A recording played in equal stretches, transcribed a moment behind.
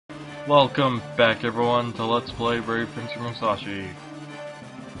Welcome back everyone to Let's Play Brave Prince Musashi.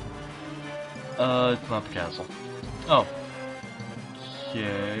 It's not the castle. Oh.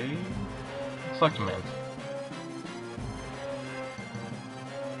 Okay. Select command.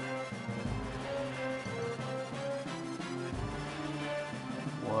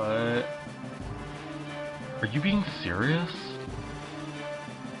 What? Are you being serious?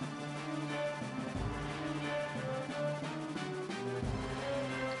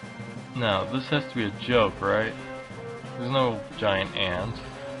 No, this has to be a joke, right? There's no giant ant.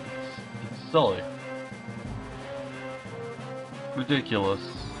 It's silly. Ridiculous.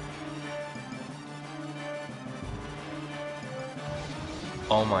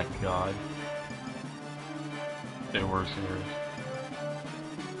 Oh my god. They were serious.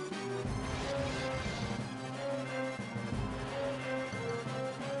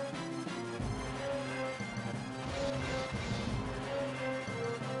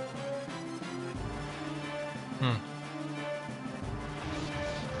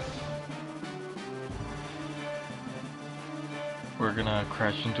 We're gonna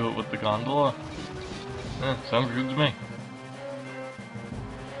crash into it with the gondola? Sounds good to me.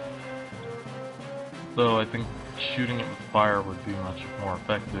 Though I think shooting it with fire would be much more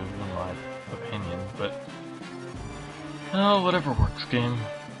effective in my opinion, but... oh, whatever works, game.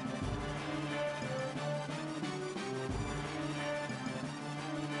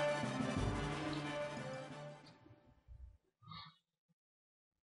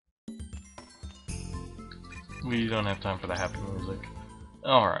 We don't have time for the happy music.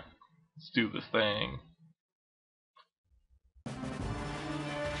 Alright, let's do this thing.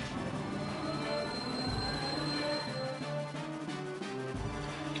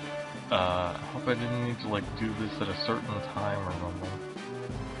 I hope I didn't need to like do this at a certain time or something.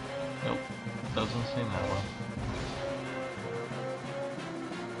 Nope, doesn't seem that way.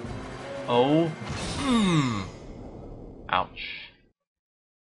 Oh, ouch.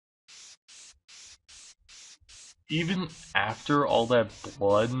 Even after all that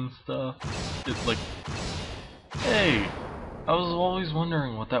blood and stuff, it's like, hey, I was always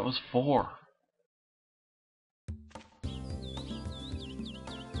wondering what that was for.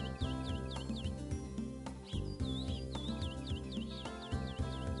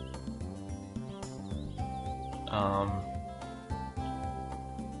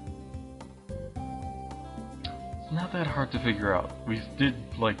 It's not that hard to figure out. We did,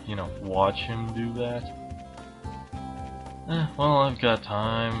 like, you know, watch him do that. Well, I've got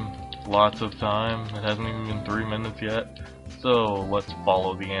time. Lots of time. It hasn't even been 3 minutes yet. So, let's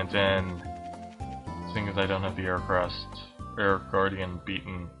follow the ant in. Seeing as I don't have the air guardian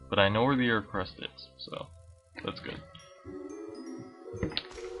beaten. But I know where the air crest is, so that's good.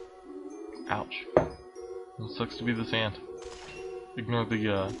 Ouch. It sucks to be this ant. Ignore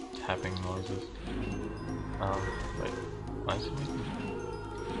the tapping noises. Wait. Am I supposed to...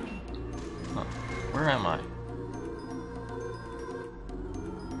 huh. Where am I?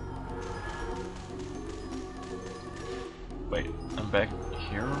 Wait, I'm back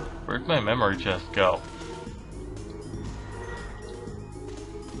here? Where'd my memory chest go?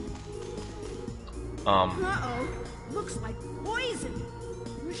 Uh-oh. Looks like poison.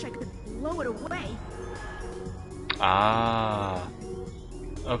 Wish I could blow it away. Ah.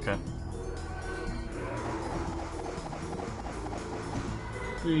 Okay.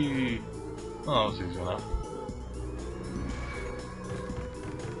 Whee. Oh, that was easy enough.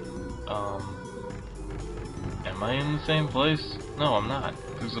 Am I in the same place? No, I'm not.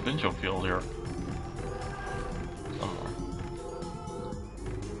 There's a Bincho field here. Somewhere.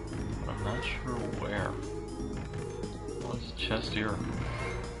 I'm not sure where. Oh, there's a chest here.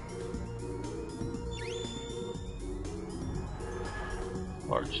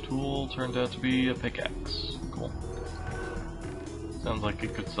 Large tool turned out to be a pickaxe. Cool. Sounds like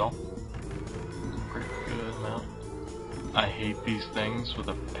it could sell. Pretty good amount. I hate these things with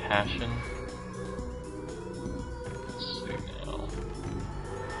a passion.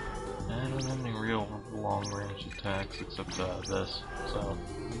 I don't have any real long-range attacks except this, so...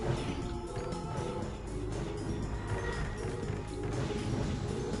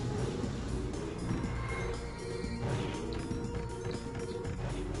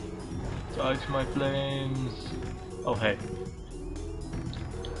 die to my flames! Oh hey.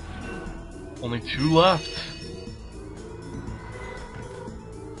 Only 2 left!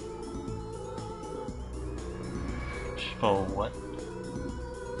 Oh, what?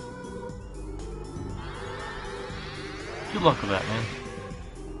 Good luck with that, man.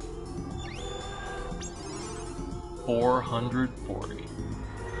 440.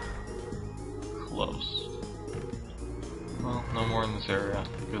 Close. Well, no more in this area,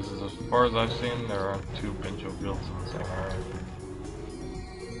 because as far as I've seen, there are 2 Bincho fields in the same area.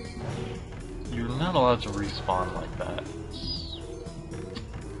 You're not allowed to respawn like that. It's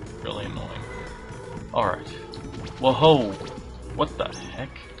really annoying. Alright. Whoa! What the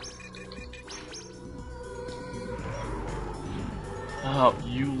heck? Oh,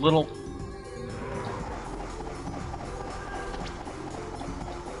 you little...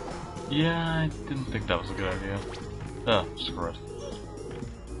 Yeah, I didn't think that was a good idea. Screw it.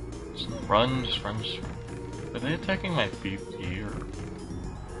 Just run, just run, just run. Are they attacking my BP or...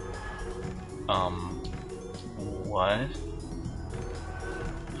 What?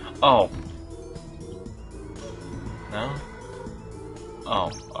 Oh. No?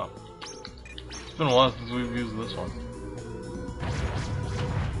 Oh, It's been a while since we've used this one.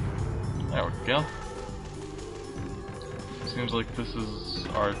 There we go. Seems like this is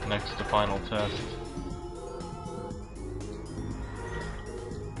our next to final test.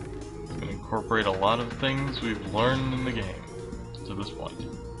 It's going to incorporate a lot of things we've learned in the game to this point.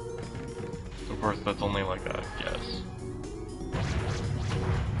 Of course, that's only like a guess.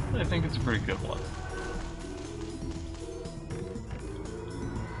 But I think it's a pretty good one.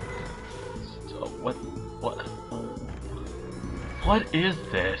 So, what is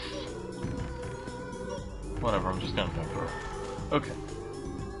this? Whatever, I'm just gonna go through it. Okay.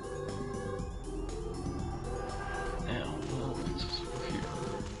 Now, what's this over here?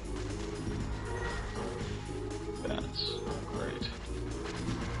 Bats. Great.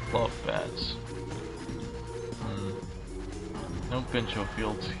 Love bats. No Bincho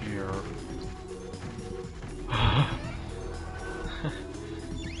fields here. An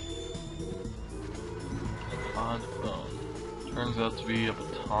odd bone. Turns out to be a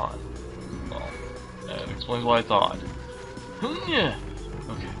baton. Well, that explains why it's odd. Yeah.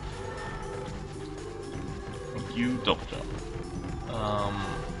 Okay. Thank you, double jump.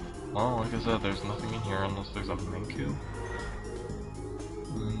 Well, like I said, there's nothing in here unless there's a Minku.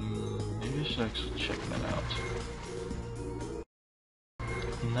 Maybe I should actually check that out.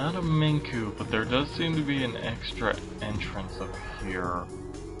 Not a Minku, but there does seem to be an extra entrance up here.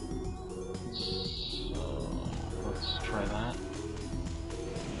 So, let's try that.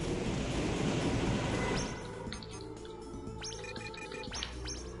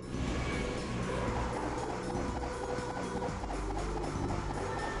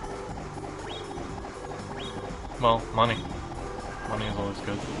 Well, money. Money is always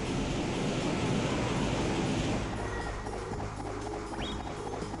good.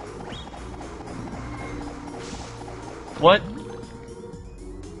 What?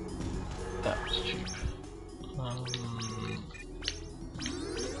 That was cheap.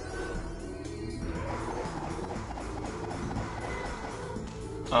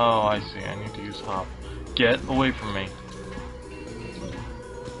 Oh, I see. I need to use hop. Get away from me.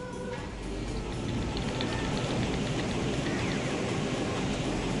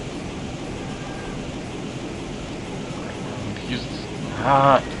 Use this.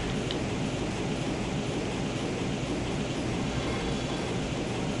 Ah.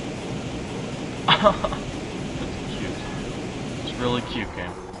 That's cute. It's really cute,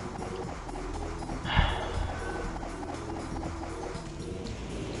 game.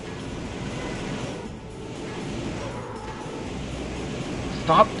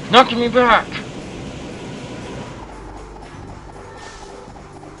 Stop knocking me back!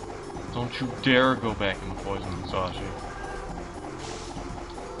 Don't you dare go back in the poison, Musashi.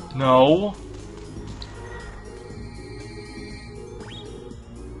 No!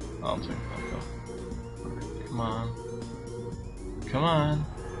 I'll take that though. Come on. Come on.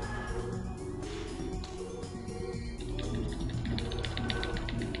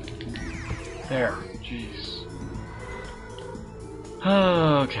 There. Jeez.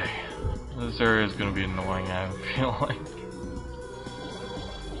 Okay. This area is gonna be annoying, I feel like.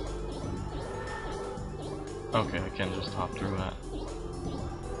 Okay, I can just hop through that.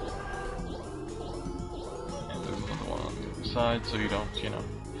 And there's another one on the other side, so you don't, you know.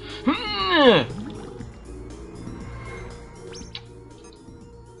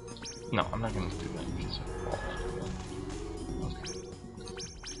 No, I'm not gonna do that because of fall. Okay.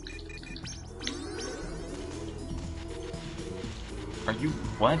 Are you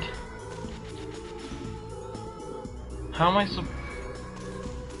what? How am I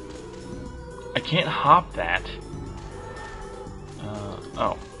I can't hop that.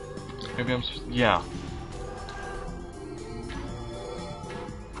 Oh. Maybe I'm yeah.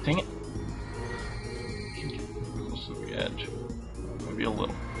 Dang it. Close to the edge. Maybe a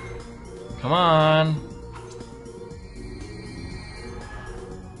little. Come on!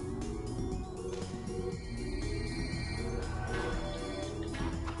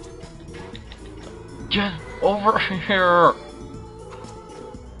 Get over here!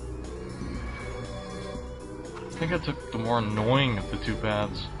 I think I took the more annoying of the two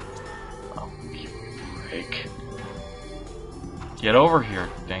paths. Oh, give me a break. Get over here,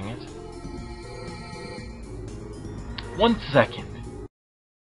 dang it. 1 second.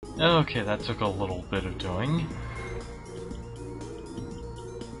 Okay, that took a little bit of doing.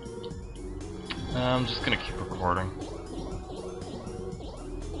 I'm just gonna keep recording.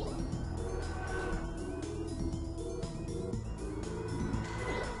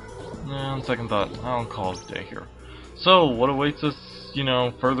 On second thought, I'll call it a day here. So, what awaits us, you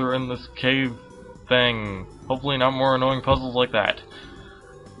know, further in this cave thing? Hopefully not more annoying puzzles like that.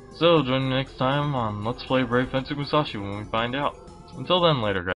 So, join me next time on Let's Play Brave Fencer Musashi when we find out. Until then, later guys.